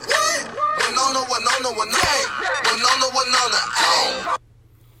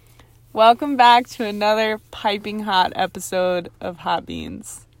Welcome back to another piping hot episode of Hot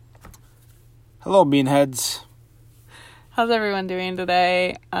Beans. Hello, Beanheads. How's everyone doing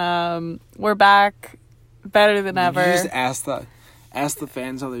today? We're back better than ever. Did you just ask the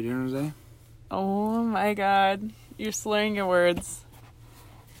fans how they're doing today? Oh my god. You're slurring your words.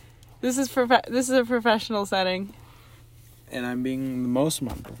 This is a professional setting. And I'm being the most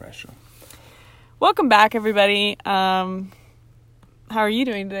unprofessional. Welcome back, everybody. How are you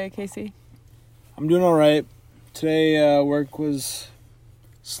doing today, Casey? I'm doing all right. Today, work was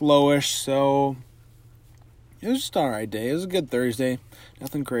slowish, so it was just an all right day. It was a good Thursday.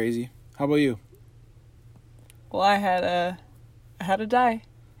 Nothing crazy. How about you? Well, I had a day.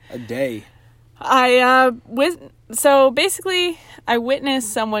 A day. So basically, I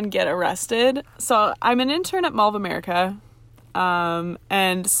witnessed someone get arrested. So I'm an intern at Mall of America.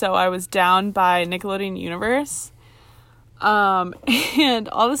 And so I was down by Nickelodeon Universe. And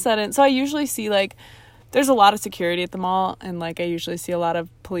all of a sudden, so I usually see, like, there's a lot of security at the mall, and, like, I usually see a lot of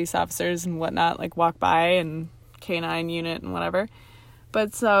police officers and whatnot, like, walk by, and K-9 unit and whatever.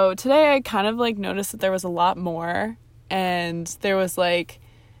 But so today I kind of, like, noticed that there was a lot more, and there was, like,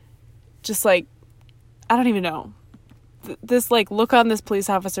 just, like, I don't even know. This, like, look on this police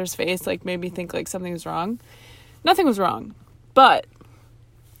officer's face, like, made me think, like, something was wrong. Nothing was wrong. But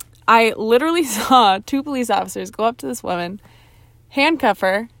I literally saw two police officers go up to this woman, handcuff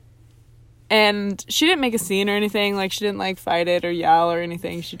her, and she didn't make a scene or anything. Like, she didn't, like, fight it or yell or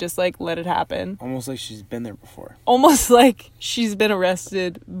anything. She just, like, let it happen. Almost like she's been there before. Almost like she's been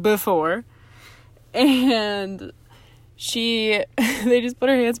arrested before. And they just put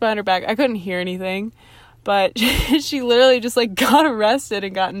her hands behind her back. I couldn't hear anything. But she literally just, like, got arrested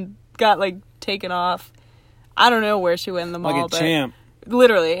and got, like, taken off. I don't know where she went in the mall. Like a champ.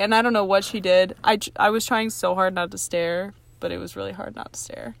 Literally. And I don't know what she did. I was trying so hard not to stare, but it was really hard not to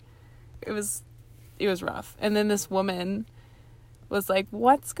stare. It was rough. And then this woman was like,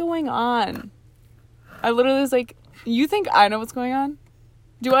 "What's going on?" I literally was like, "You think I know what's going on?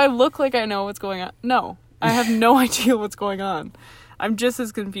 Do I look like I know what's going on?" No. I have no idea what's going on. I'm just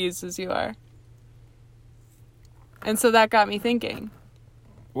as confused as you are. And so that got me thinking.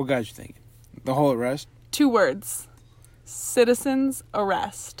 What got you thinking? The whole arrest? 2 words. Citizens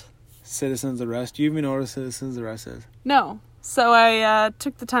arrest. Citizens arrest? Do you even know what a citizen's arrest is? No. So I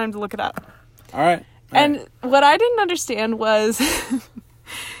took the time to look it up. All right. And what I didn't understand was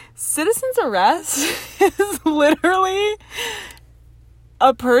citizens arrest is literally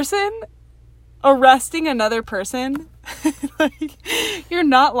a person arresting another person. Like, you're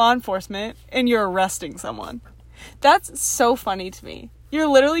not law enforcement and you're arresting someone. That's so funny to me. You're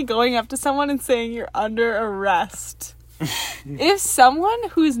literally going up to someone and saying you're under arrest. If someone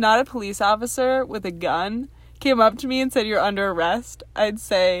who's not a police officer with a gun came up to me and said you're under arrest, I'd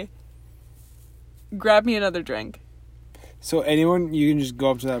say, grab me another drink. So anyone, you can just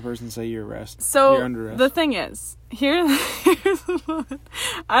go up to that person and say you're arrested. So you're under arrest. The thing is, here's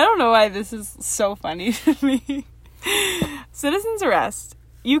I don't know why this is so funny to me. Citizens arrest.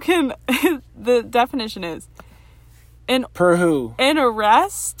 You can, the definition is, per who? An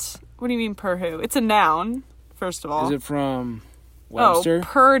arrest? What do you mean per who? It's a noun, first of all. Is it from Webster? Oh,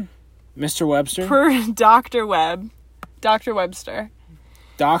 per Mr. Webster? Per Dr. Dr. Webster.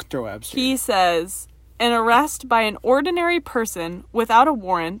 Dr. Webster. He says, an arrest by an ordinary person without a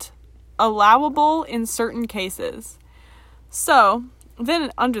warrant, allowable in certain cases. So,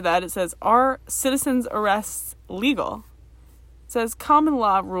 then under that it says, are citizens' arrests legal? It says, common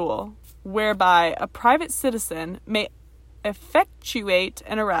law rule, whereby a private citizen may effectuate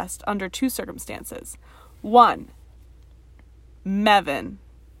an arrest under 2 circumstances. 1, Mevin.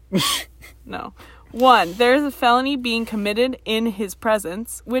 No. 1, there is a felony being committed in his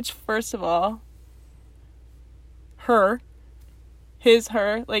presence, which, first of all, her,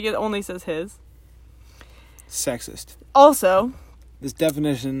 like, it only says his. Sexist. Also, this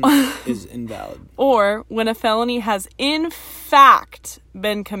definition is invalid. Or when a felony has in fact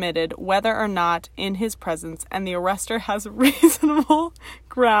been committed, whether or not in his presence, and the arrestor has reasonable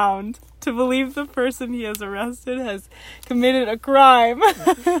ground to believe the person he has arrested has committed a crime.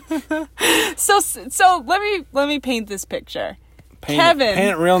 So let me paint this picture. Kevin. Paint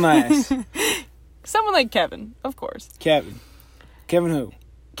it real nice. Someone like Kevin, of course. Kevin who?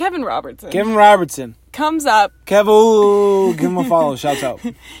 Kevin Robertson. Kevin Robertson. Comes up. Give him a follow. Shouts out.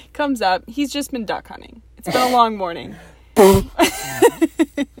 Comes up. He's just been duck hunting. It's been a long morning.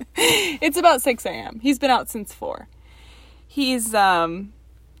 It's about 6 a.m. He's been out since 4. He's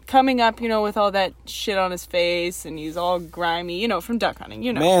coming up, with all that shit on his face, and he's all grimy, from duck hunting,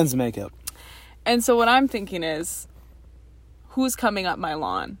 Man's makeup. And so what I'm thinking is, who's coming up my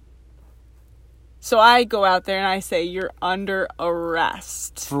lawn? So I go out there and I say, you're under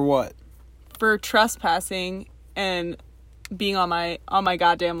arrest. For what? For trespassing and being on my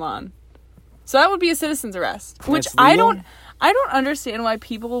goddamn lawn. So that would be a citizen's arrest. Which I don't understand why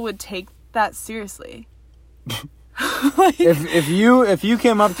people would take that seriously. Like, if you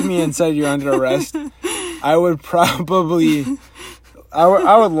came up to me and said you're under arrest, I would probably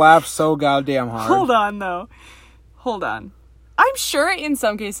I would laugh so goddamn hard. Hold on though. Hold on. I'm sure in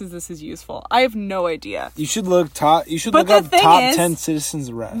some cases this is useful. I have no idea. You should look up top 10 citizens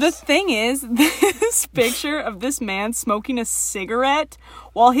arrests. The thing is, this picture of this man smoking a cigarette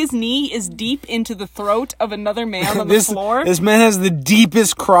while his knee is deep into the throat of another man on the floor. This man has the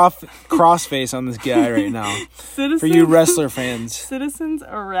deepest cross face on this guy right now. For you wrestler fans. Citizens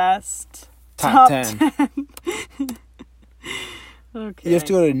arrest. Top 10. Okay. You have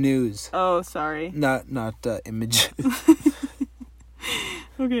to go to news. Oh, sorry. Not image.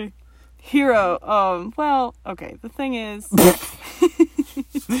 Okay. Hero. Well, okay. The thing is.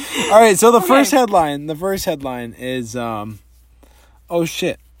 All right. So the first headline is, oh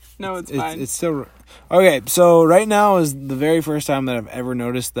shit. No, it's fine. It's still okay. So right now is the very first time that I've ever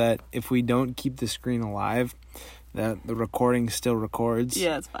noticed that if we don't keep the screen alive, that the recording still records.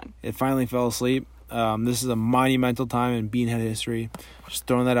 Yeah, it's fine. It finally fell asleep. This is a monumental time in Beanhead history. Just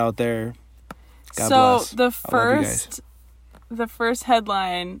throwing that out there. God bless. The first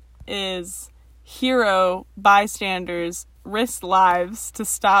headline is Hero bystanders risk lives to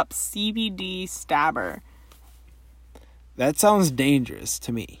stop CBD stabber. That sounds dangerous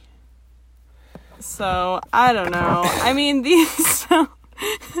to me. So, I don't know. I mean, these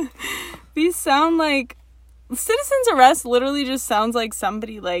sound like citizen's arrest literally just sounds like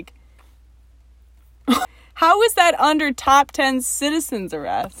somebody like how is that under top 10 citizens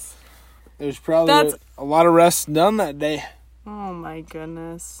arrests? There's probably a lot of arrests done that day. Oh my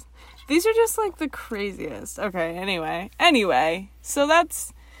goodness. These are just like the craziest. Okay, anyway. So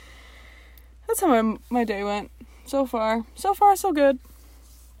that's how my day went so far. So far, so good.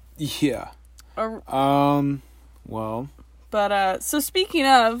 Yeah. Well. But, so speaking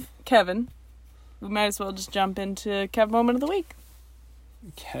of Kevin, we might as well just jump into Kev Moment of the Week.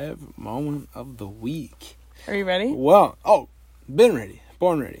 Kev Moment of the Week. Are you ready? Well, been ready.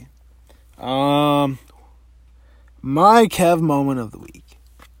 Born ready. My Kev Moment of the Week.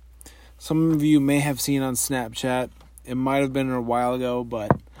 Some of you may have seen on Snapchat. It might have been a while ago, but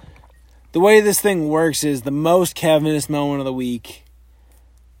the way this thing works is the most Kevinist moment of the week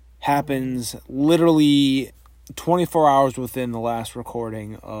happens literally 24 hours within the last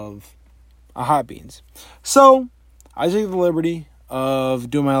recording of a Hot Beans. So, I take the liberty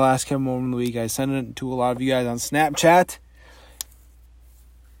of doing my last Kev Moment of the week. I sent it to a lot of you guys on Snapchat.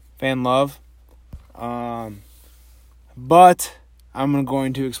 Fan love. But I'm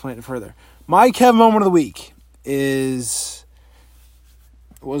going to explain it further. My Kev Moment of the week was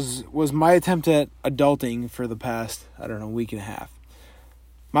my attempt at adulting for the past, week and a half.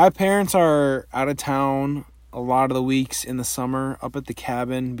 My parents are out of town a lot of the weeks in the summer up at the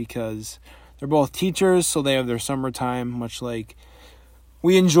cabin because they're both teachers, so they have their summertime, much like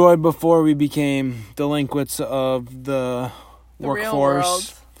we enjoyed before we became delinquents of the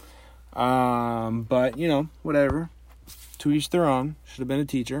workforce. But, whatever. To each their own. Should have been a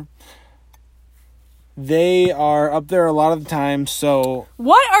teacher. They are up there a lot of the time, so...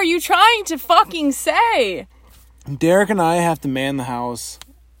 What are you trying to fucking say? Derek and I have to man the house.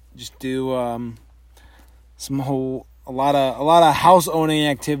 Just do, a lot of house owning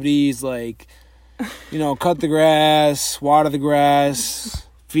activities like, cut the grass, water the grass,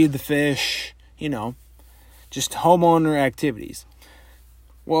 feed the fish, just homeowner activities.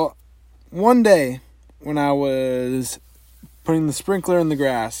 Well, one day when I was putting the sprinkler in the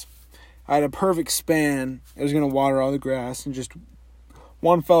grass, I had a perfect span. I was going to water all the grass in just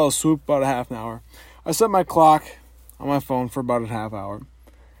one fell swoop, about a half an hour. I set my clock on my phone for about a half hour.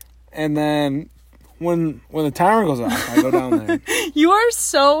 And then when the timer goes off, I go down there. You are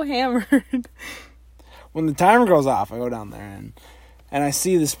so hammered. When the timer goes off, I go down there and I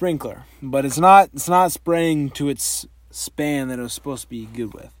see the sprinkler, but it's not spraying to its span that it was supposed to be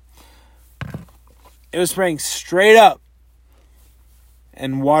good with. It was spraying straight up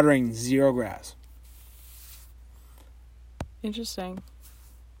and watering zero grass. Interesting.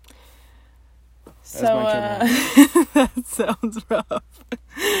 That's my that sounds rough.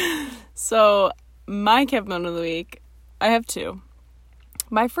 So, my Kev Moment of the week, I have two.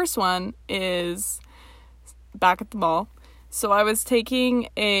 My first one is back at the mall. So I was taking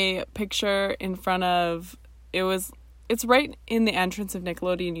a picture in front of, it was it's right in the entrance of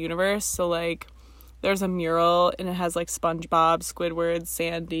Nickelodeon Universe. So, like, there's a mural, and it has, like, SpongeBob, Squidward,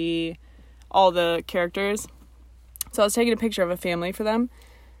 Sandy, all the characters. So I was taking a picture of a family for them.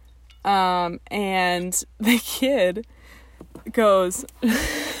 And the kid goes,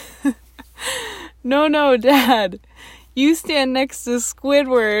 no, Dad, you stand next to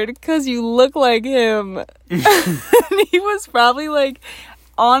Squidward because you look like him. And he was probably, like,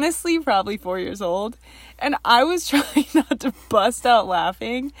 honestly, probably 4 years old. And I was trying not to bust out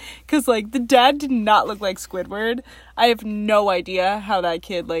laughing because, like, the dad did not look like Squidward. I have no idea how that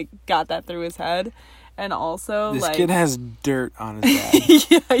kid, like, got that through his head. And also, this like, kid has dirt on his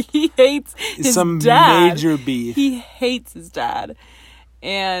dad. yeah, he hates his Some dad. major beef. He hates his dad.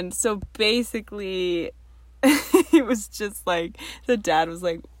 And so basically, it was just like, the dad was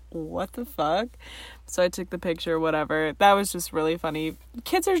like, what the fuck? So I took the picture, whatever. That was just really funny.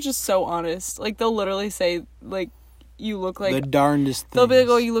 Kids are just so honest. Like, they'll literally say, like, you look like... the darndest things. They'll be like,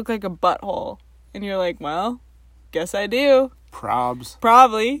 oh, you look like a butthole. And you're like, well, guess I do. Probs.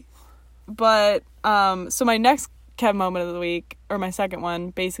 Probably. But, so my next Kev moment of the week, or my second one,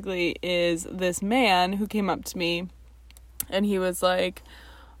 basically is this man who came up to me, and he was like,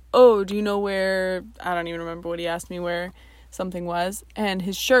 oh, do you know where... I don't even remember what he asked me where something was. And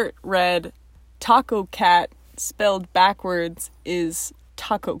his shirt read... Taco Cat spelled backwards is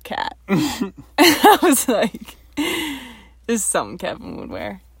Taco Cat. And I was like, this is something Kevin would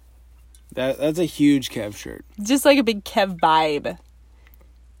wear. That's a huge Kev shirt. Just like a big Kev vibe.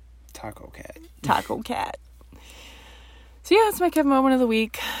 Taco Cat. Taco Cat. So yeah, that's my Kev moment of the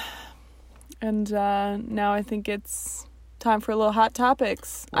week. And now I think it's time for a little hot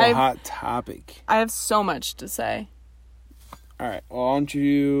topics. Hot topic. I have so much to say. All right. Well, why don't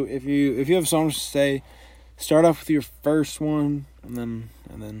you, if you have so much to say, start off with your first one, and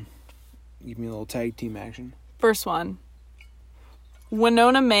then give me a little tag team action. First one.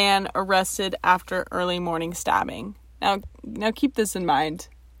 Winona man arrested after early morning stabbing. Now keep this in mind.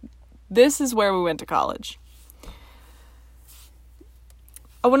 This is where we went to college.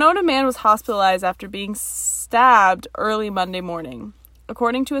 A Winona man was hospitalized after being stabbed early Monday morning.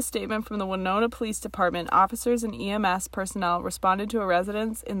 According to a statement from the Winona Police Department, officers and EMS personnel responded to a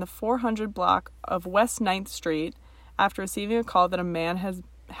residence in the 400 block of West 9th Street after receiving a call that a man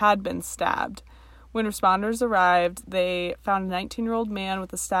had been stabbed. When responders arrived, they found a 19-year-old man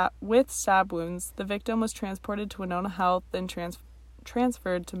with stab wounds. The victim was transported to Winona Health, then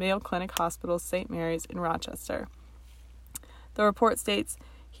transferred to Mayo Clinic Hospital St. Mary's in Rochester. The report states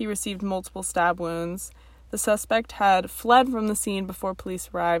he received multiple stab wounds. The suspect had fled from the scene before police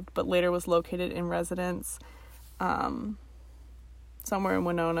arrived, but later was located in residence somewhere in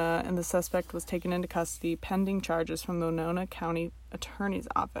Winona, and the suspect was taken into custody pending charges from the Winona County Attorney's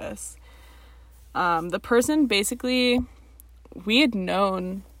Office. The person basically we had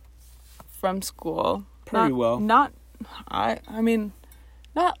known from school. Pretty well. I mean,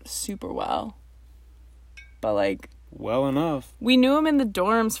 not super well, but like... well enough. We knew him in the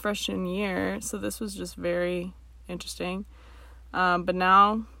dorms freshman year, so this was just very interesting. But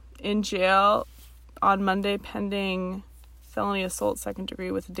now in jail on Monday pending felony assault 2nd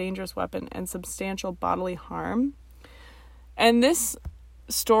degree with a dangerous weapon and substantial bodily harm. And this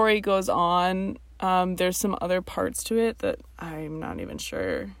story goes on. There's some other parts to it that I'm not even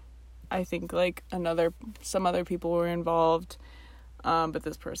sure. I think like some other people were involved, but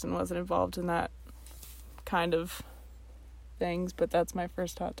this person wasn't involved in that kind of things. But that's my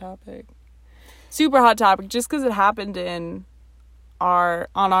first hot topic. Super hot topic, just because it happened on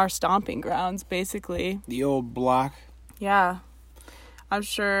our stomping grounds, basically. The old block. Yeah, I'm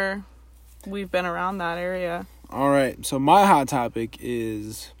sure we've been around that area. All right, so my hot topic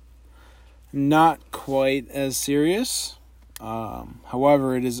is not quite as serious.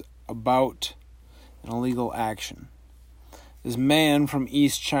 However, it is about an illegal action. This man from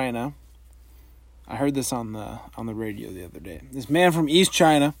East China, I heard this on the radio the other day. This man from East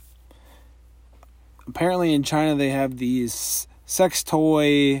China, apparently in China they have these sex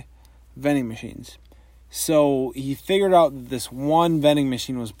toy vending machines. So he figured out that this one vending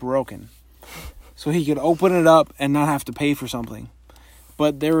machine was broken, so he could open it up and not have to pay for something.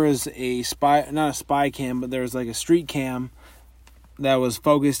 But there was not a spy cam, but there was like a street cam that was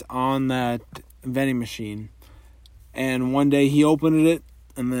focused on that vending machine. And one day he opened it,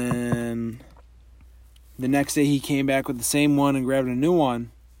 and then the next day he came back with the same one and grabbed a new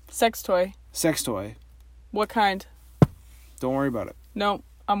one. Sex toy. What kind? Don't worry about it. No,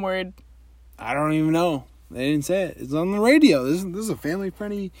 I'm worried. I don't even know. They didn't say it. It's on the radio. This is a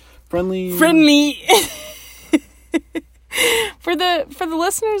family-friendly... Friendly! For the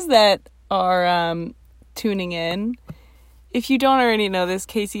listeners that are tuning in, If you don't already know this,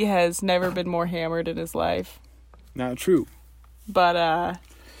 Casey has never been more hammered in his life. Not true. But,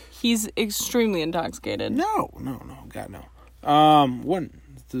 he's extremely intoxicated. No. God, no. What?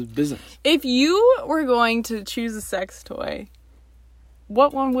 It's his business. If you were going to choose a sex toy,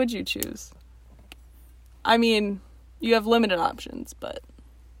 what one would you choose? I mean, you have limited options, but...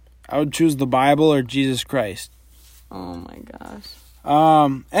 I would choose the Bible or Jesus Christ. Oh my gosh.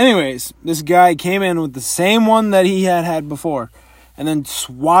 Anyways, this guy came in with the same one that he had before, and then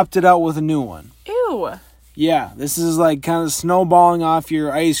swapped it out with a new one. Ew. Yeah, this is like kind of snowballing off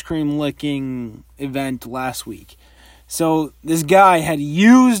your ice cream licking event last week. So this guy had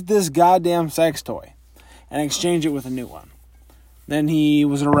used this goddamn sex toy and exchanged it with a new one. Then he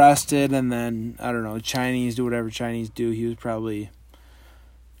was arrested, and then, I don't know, Chinese do whatever Chinese do. He was probably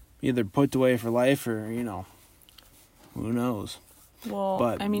either put away for life or, who knows. Well,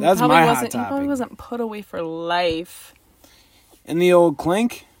 But I mean, that's probably my hot wasn't, he probably topic. wasn't put away for life. In the old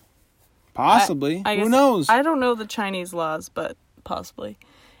clink? Possibly. I Who guess- knows? I don't know the Chinese laws, but possibly.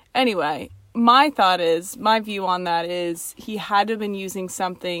 Anyway, my view on that is he had to have been using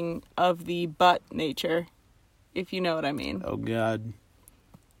something of the butt nature, if you know what I mean. Oh, God.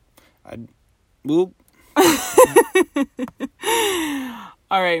 Whoop.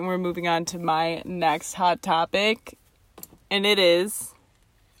 All right, and we're moving on to my next hot topic, and it is,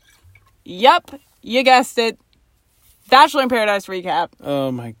 yep, you guessed it, Bachelor in Paradise recap.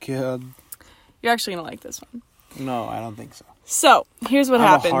 Oh, my God. You're actually going to like this one. No, I don't think so. So, here's what I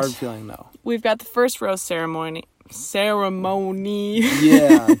have happened. a hard feeling, no. We've got the first rose ceremony.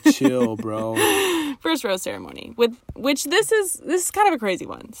 Yeah, chill, bro. First rose ceremony, with which this is kind of a crazy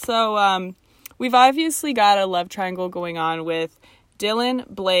one. So, we've obviously got a love triangle going on with Dylan,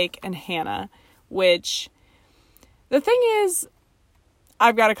 Blake, and Hannah, which the thing is,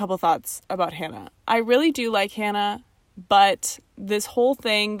 I've got a couple thoughts about Hannah. I really do like Hannah, but this whole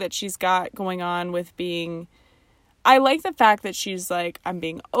thing that she's got going on with being, I like the fact that she's like, I'm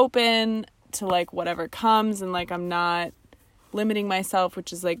being open to like whatever comes, and like I'm not limiting myself,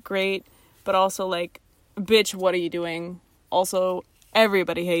 which is like great, but also like, bitch, what are you doing? Also,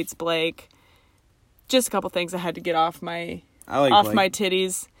 everybody hates Blake. Just a couple things I had to get off my Blake. my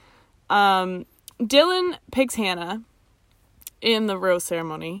titties. Dylan picks Hannah in the rose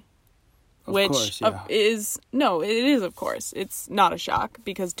ceremony, which course, yeah. it is of course. It's not a shock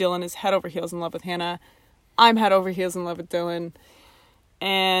because Dylan is head over heels in love with Hannah. I'm head over heels in love with Dylan.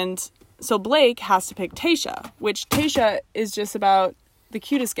 And so Blake has to pick Tayshia, which Tayshia is just about the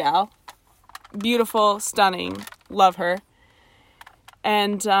cutest gal. Beautiful, stunning, love her.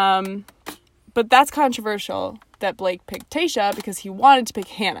 And, but that's controversial that Blake picked Tayshia because he wanted to pick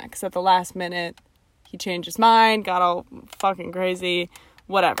Hannah, because at the last minute, he changed his mind, got all fucking crazy,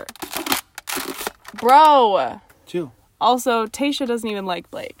 whatever. Bro! Chill. Also, Tayshia doesn't even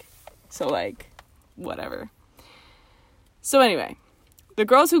like Blake. So, like, whatever. So anyway, the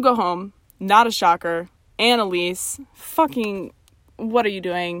girls who go home, not a shocker, Annalise, fucking, what are you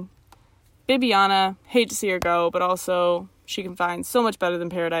doing? Bibiana, hate to see her go, but also she can find so much better than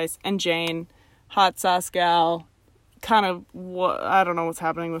Paradise. And Jane, hot sauce gal, kind of, I don't know what's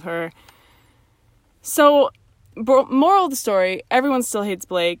happening with her. So, moral of the story, everyone still hates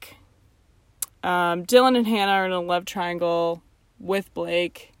Blake. Dylan and Hannah are in a love triangle with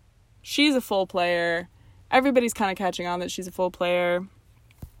Blake. She's a full player. Everybody's kind of catching on that she's a full player.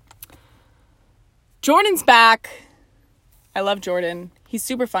 Jordan's back. I love Jordan. He's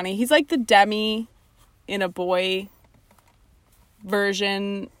super funny. He's like the Demi in a boy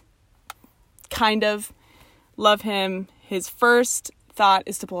version, kind of. Love him. His first thought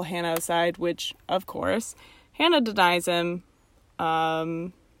is to pull Hannah aside, which, of course, Hannah denies him.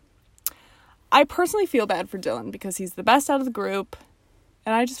 I personally feel bad for Dylan because he's the best out of the group,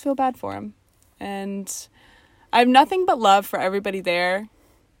 and I just feel bad for him. And I have nothing but love for everybody there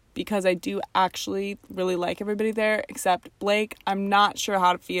because I do actually really like everybody there, except Blake. I'm not sure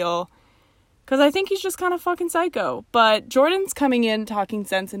how to feel because I think he's just kind of fucking psycho. But Jordan's coming in talking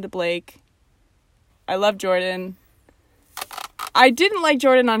sense into Blake. I love Jordan. I didn't like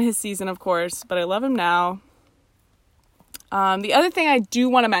Jordan on his season, of course, but I love him now. The other thing I do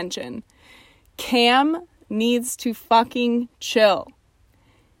want to mention, Cam needs to fucking chill.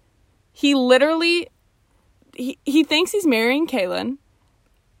 He literally, he thinks he's marrying Kaylin,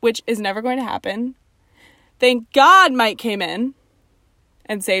 which is never going to happen. Thank God Mike came in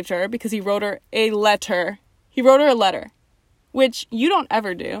and saved her because he wrote her a letter. He wrote her a letter, which you don't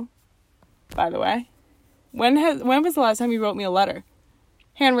ever do, by the way. When was the last time you wrote me a letter?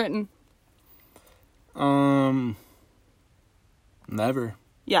 Handwritten. Never.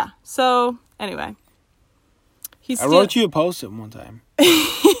 Yeah. So, anyway. I wrote you a post-it one time.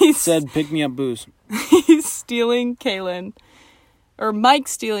 It said, pick me up booze. He's stealing Kaylin. Or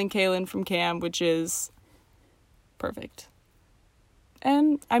Mike's stealing Kaylin from Cam, which is perfect.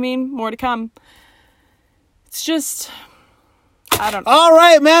 And, I mean, more to come. It's just, I don't know. All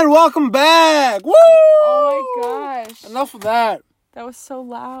right, man, welcome back. Woo! Oh my gosh. Enough of that. That was so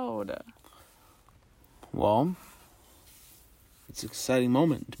loud. Well, it's an exciting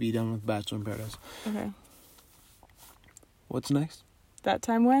moment to be done with Bachelor in Paradise. Okay. What's next? That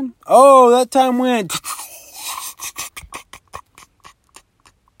time when? Oh, that time when.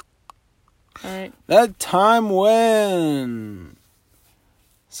 All right. That time when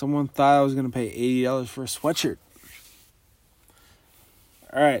someone thought I was going to pay $80 for a sweatshirt.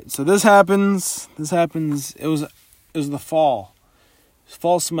 All right, so this happens. It was the fall.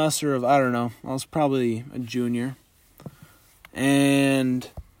 Fall semester of, I don't know, I was probably a junior. And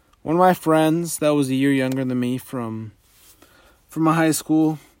one of my friends that was a year younger than me from my high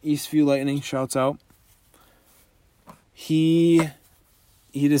school, Eastview Lightning, shouts out. He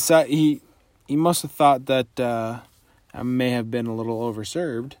must have thought that I may have been a little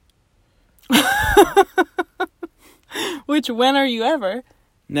overserved. Which, when are you ever?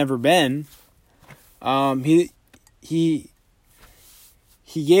 Never been.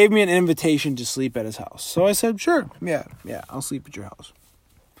 He gave me an invitation to sleep at his house. So I said, sure, yeah, I'll sleep at your house.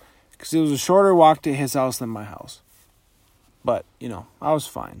 Because it was a shorter walk to his house than my house. But, I was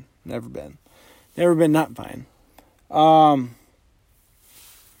fine. Never been not fine.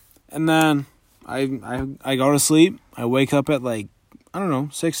 And then I go to sleep. I wake up at 6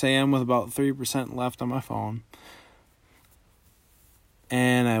 a.m. with about 3% left on my phone.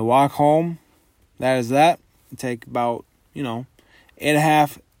 And I walk home. That is that. I take about,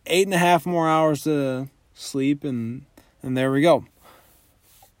 8.5 more hours to sleep, and there we go.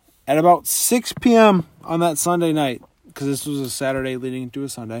 At about 6 p.m. on that Sunday night, because this was a Saturday leading into a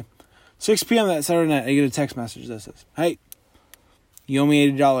Sunday, 6 p.m. that Saturday night, I get a text message that says, hey, you owe me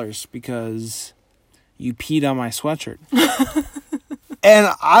 $80 because you peed on my sweatshirt.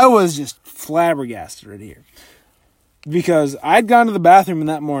 And I was just flabbergasted right here. Because I'd gone to the bathroom in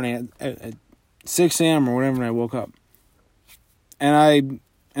that morning at 6 a.m. or whatever when I woke up. And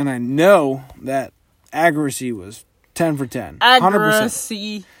I know that accuracy was 10 for 10.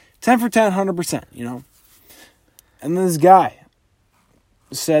 Accuracy. 100%. 10 for 10, 100%, And this guy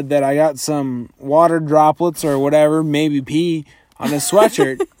said that I got some water droplets or whatever, maybe pee, on his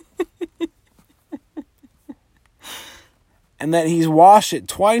sweatshirt. And that he's washed it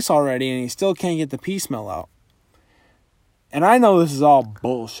twice already and he still can't get the pee smell out. And I know this is all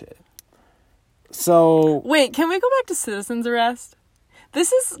bullshit. So... Wait, can we go back to citizen's arrest?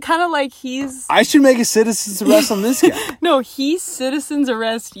 This is kind of like he's... I should make a citizen's arrest on this guy. No, he's citizen's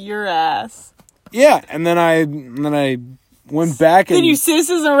arrest your ass. Yeah, and then I went back and... Then you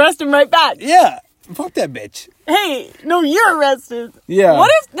citizen's arrest him right back. Yeah, fuck that bitch. Hey, no, you're arrested. Yeah.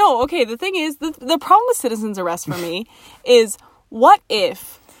 What if... No, okay, the thing is, the problem with citizen's arrest for me is, what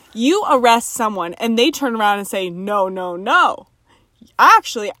if you arrest someone and they turn around and say, no.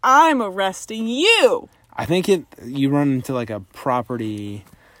 Actually, I'm arresting you. I think you run into a property,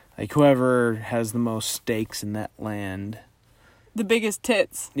 whoever has the most stakes in that land. The biggest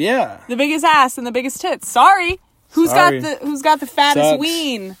tits. Yeah. The biggest ass and the biggest tits. Sorry. Who's got the fattest Sucks.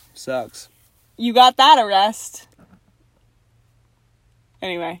 ween? Sucks. You got that arrest.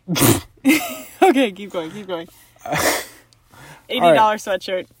 Anyway. Okay, keep going. $80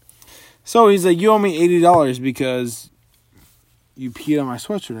 sweatshirt. So he's like, you owe me $80 because you peed on my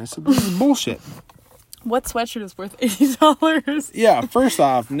sweatshirt. I said, this is bullshit. What sweatshirt is worth $80? Yeah, first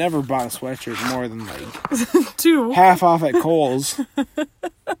off, never bought a sweatshirt more than 2. half off at Kohl's.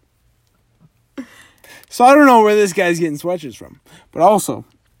 So I don't know where this guy's getting sweatshirts from. But also,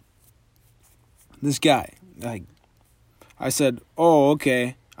 this guy, I said, oh,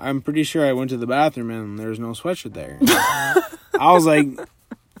 okay. I'm pretty sure I went to the bathroom and there's no sweatshirt there. I was like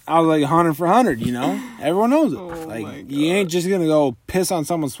 100 for 100, Everyone knows it. Oh you ain't just going to go piss on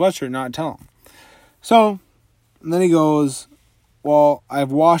someone's sweatshirt and not tell them. So, and then he goes, well,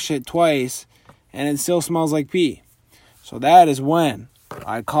 I've washed it twice and it still smells like pee. So that is when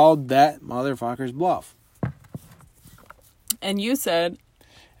I called that motherfucker's bluff. And you said...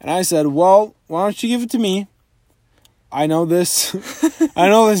 And I said, well, why don't you give it to me? I know this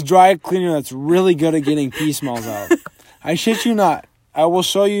dry cleaner that's really good at getting pee smells out. I shit you not. I will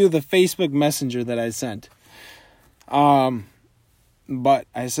show you the Facebook Messenger that I sent. But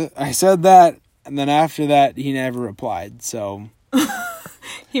I said that, and then after that, he never replied, so...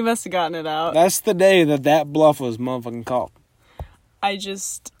 He must have gotten it out. That's the day that bluff was motherfucking called. I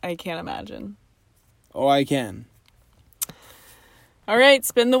can't imagine. Oh, I can. All right,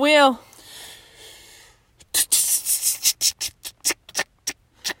 spin the wheel.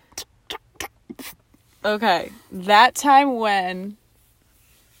 Okay, that time when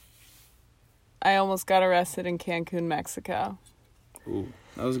I almost got arrested in Cancun, Mexico. Ooh,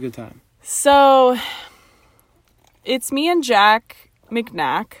 that was a good time. So, it's me and Jack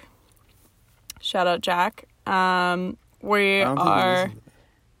McNack. Shout out, Jack. Anyway,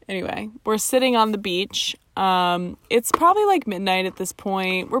 we're sitting on the beach. It's probably like midnight at this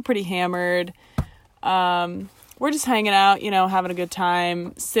point. We're pretty hammered. We're just hanging out, having a good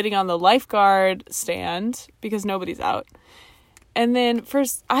time, sitting on the lifeguard stand because nobody's out. And then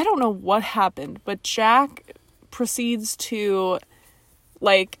first, I don't know what happened, but Jack proceeds to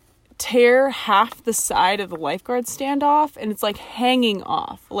tear half the side of the lifeguard stand off, and it's hanging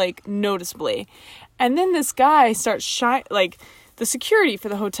off, noticeably. And then this guy starts the security for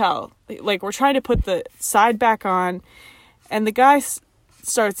the hotel, we're trying to put the side back on, and the guy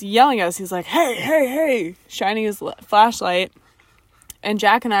starts yelling at us. He's like, hey, shining his flashlight. And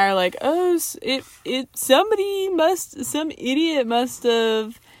Jack and I are like, oh, some idiot must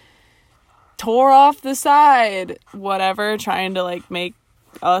have tore off the side, whatever, trying to make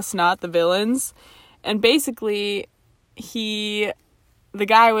us not the villains. And basically the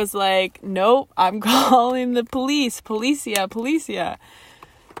guy was like, nope, I'm calling the police, policia.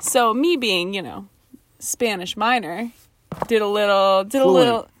 So me being, Spanish minor, did a little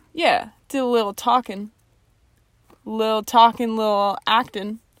talking, little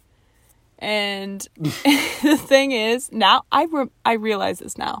acting. And the thing is, now I realize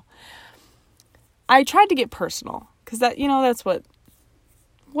this now. I tried to get personal because that's what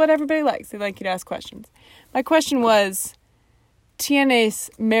everybody likes. They like you to ask questions. My question was, ¿Tienes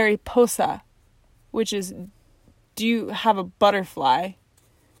mariposa? Which is, do you have a butterfly?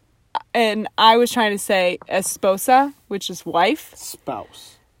 And I was trying to say esposa, which is wife.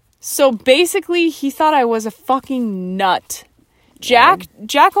 Spouse. So basically, he thought I was a fucking nut. Jack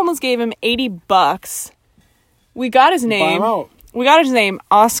almost gave him $80. We got his name. We got his name,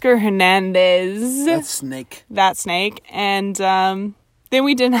 Oscar Hernandez. That snake. And then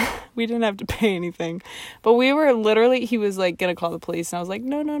we didn't have to pay anything. But we were literally, he was gonna call the police, and I was like,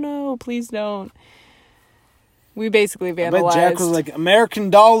 no, please don't. We basically vandalized. I bet Jack was like, American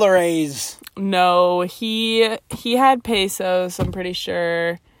dollars. No, he had pesos, I'm pretty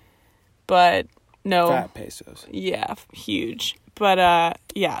sure. But no. Fat pesos. Yeah, huge. But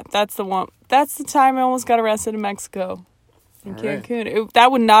yeah, that's the one. That's the time I almost got arrested in Mexico. In Cancun.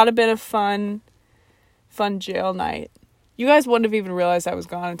 That would not have been a fun jail night. You guys wouldn't have even realized I was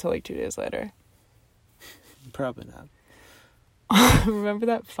gone until 2 days later. Probably not. Remember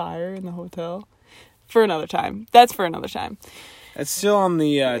that fire in the hotel? For another time. That's for another time. That's still on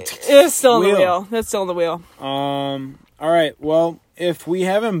the it's still on the wheel. That's still on the wheel. All right. Well, if we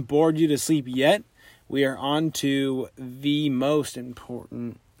haven't bored you to sleep yet, we are on to the most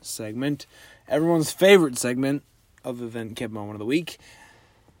important segment. Everyone's favorite segment, other than Kid Moment of the Week.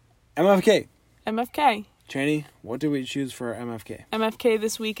 MFK. MFK. Chaney, what do we choose for our MFK? MFK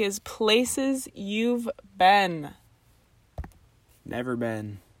this week is places you've been. Never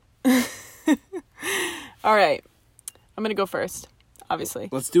been. All right. I'm going to go first, obviously.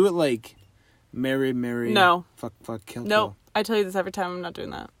 Let's do it like Mary. No. Fuck, kill. No, I tell you this every time. I'm not doing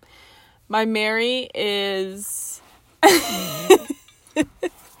that. My Mary is...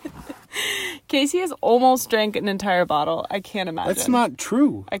 Casey has almost drank an entire bottle. I can't imagine. That's not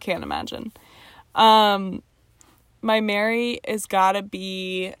true. I can't imagine. My Mary has got to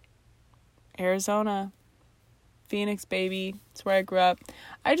be Arizona. Phoenix, baby. It's where I grew up.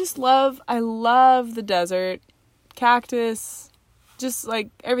 I love the desert. Cactus. Just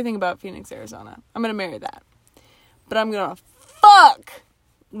everything about Phoenix, Arizona. I'm going to marry that. But I'm going to fuck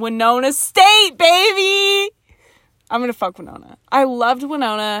Winona State, baby! I'm going to fuck Winona. I loved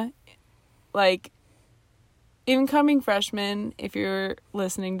Winona. Incoming freshmen, if you're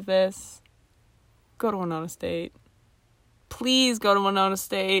listening to this, go to Winona State. Please go to Winona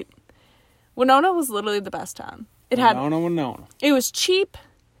State. Winona was literally the best town. Winona. It was cheap.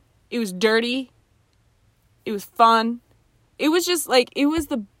 It was dirty. It was fun. It was just it was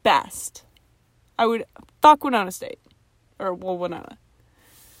the best. I would fuck Winona State. Winona.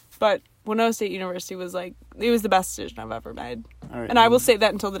 But Winona State University was it was the best decision I've ever made. All right, and I will say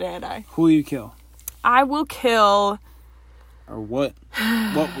that until the day I die. Who will you kill? I will kill... Or what?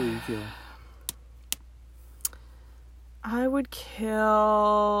 What will you kill? I would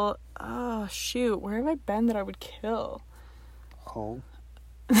kill... Oh, shoot. Where have I been that I would kill? Hole?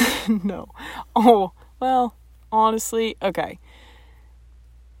 No. Oh, well, honestly, okay.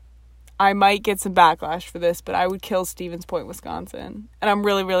 I might get some backlash for this, but I would kill Stevens Point, Wisconsin. And I'm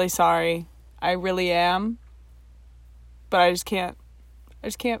really, really sorry. I really am. But I just can't.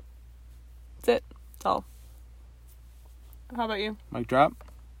 That's it. That's all. How about you? Mic drop?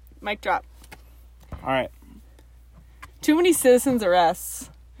 Mic drop. All right. Too many citizens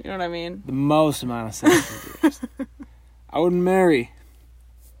arrests. You know what I mean? The most amount of citizens arrests. I would marry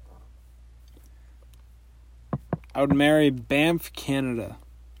Banff, Canada.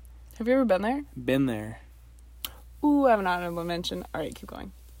 Have you ever been there? Been there. Ooh, I have an honorable mention. All right, keep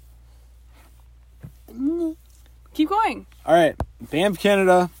going. Keep going. All right. Banff,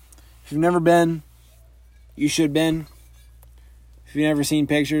 Canada. If you've never been, you should been. If you've never seen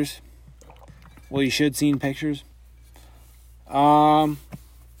pictures, well, you should seen pictures. Look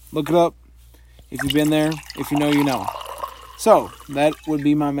it up. If you've been there, if you know, you know. So, that would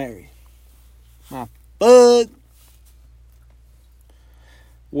be my Mary. My bud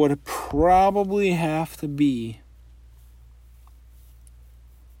would probably have to be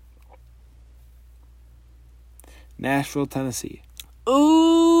Nashville, Tennessee. Ooh!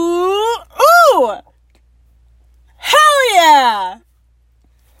 Ooh! Hell yeah!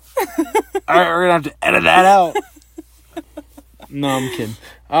 Alright, we're gonna have to edit that out. No, I'm kidding.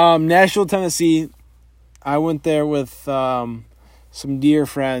 Nashville, Tennessee. I went there with some dear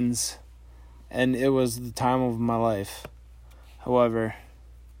friends, and it was the time of my life. However,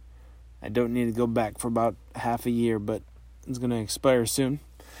 I don't need to go back for about half a year, but it's gonna expire soon.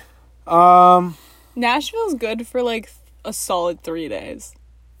 Nashville's good for like a solid 3 days.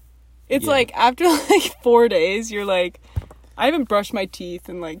 It's Yeah. like after like 4 days, you're like, I haven't brushed my teeth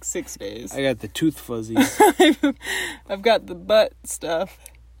in like 6 days. I got the tooth fuzzies. I've got the butt stuff.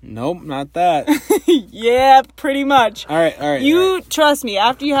 Nope, not that. Yeah, pretty much. All right. You trust me,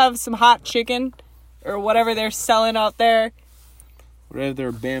 after you have some hot chicken or whatever they're selling out there. Whatever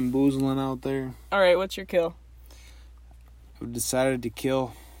they're bamboozling out there. All right, what's your kill? I've decided to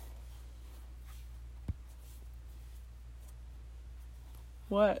kill.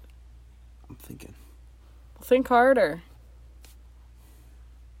 What? I'm thinking. Think harder.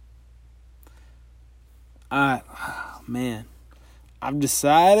 Man. I've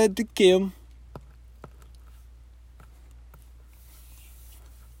decided to kill.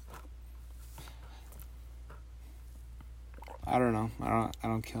 I don't know. I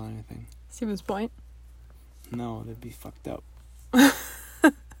don't kill anything. Stevens Point. No, that'd be fucked up.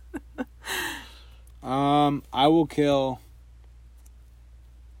 I will kill.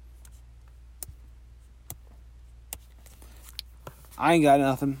 I ain't got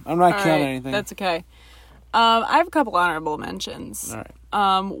nothing. I'm not killing anything. That's okay. I have a couple honorable mentions. All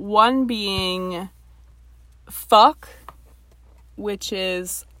right. One being Fuck, which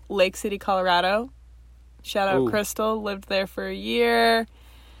is Lake City, Colorado. Shout out Crystal. Lived there for a year.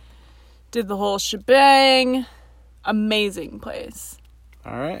 Did the whole shebang. Amazing place.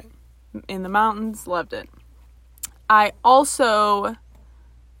 All right. In the mountains. Loved it. I also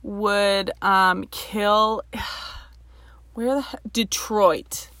would kill... Where the heck?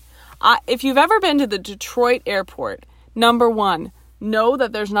 Detroit. If you've ever been to the Detroit airport, number one, know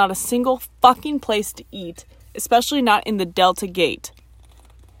that there's not a single fucking place to eat, especially not in the Delta Gate.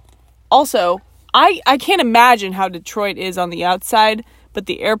 Also, I can't imagine how Detroit is on the outside, but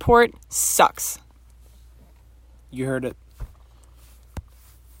the airport sucks. You heard it.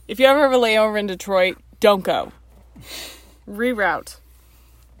 If you ever have a layover in Detroit, don't go. Reroute.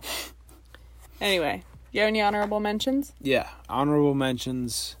 Anyway, you have any honorable mentions? Yeah. Honorable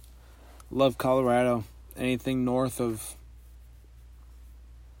mentions. Love Colorado. Anything north of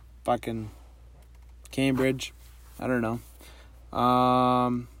fucking Cambridge. I don't know.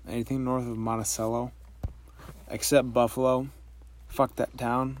 Anything north of Monticello. Except Buffalo. Fuck that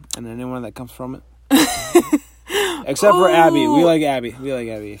town and anyone that comes from it. Except for Abby. We like Abby.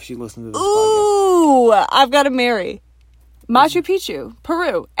 If she listens to this podcast. Ooh, I've got to marry. Machu Picchu,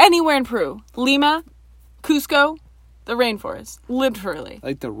 Peru. Anywhere in Peru. Lima, Cusco, the rainforest. Lived for early.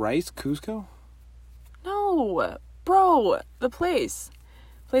 Like the rice, Cusco? No, bro, the place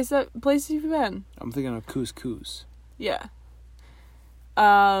you've been. I'm thinking of couscous. Yeah.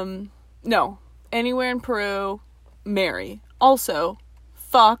 No, anywhere in Peru, marry. Also,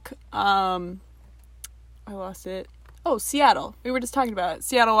 fuck. I lost it. Oh, Seattle. We were just talking about it.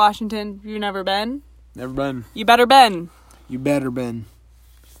 Seattle, Washington. You never been? Never been. You better been. You better been.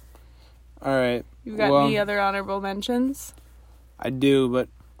 All right. You got any other honorable mentions? I do, but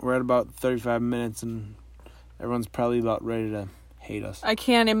we're at about 35 minutes and everyone's probably about ready to hate us. I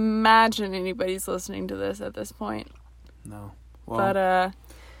can't imagine anybody's listening to this at this point. No. Well, But,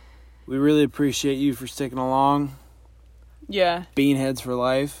 we really appreciate you for sticking along. Yeah. Beanheads for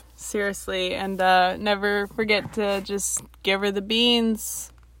life. Seriously. And never forget to just give her the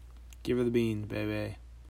beans. Give her the beans, baby.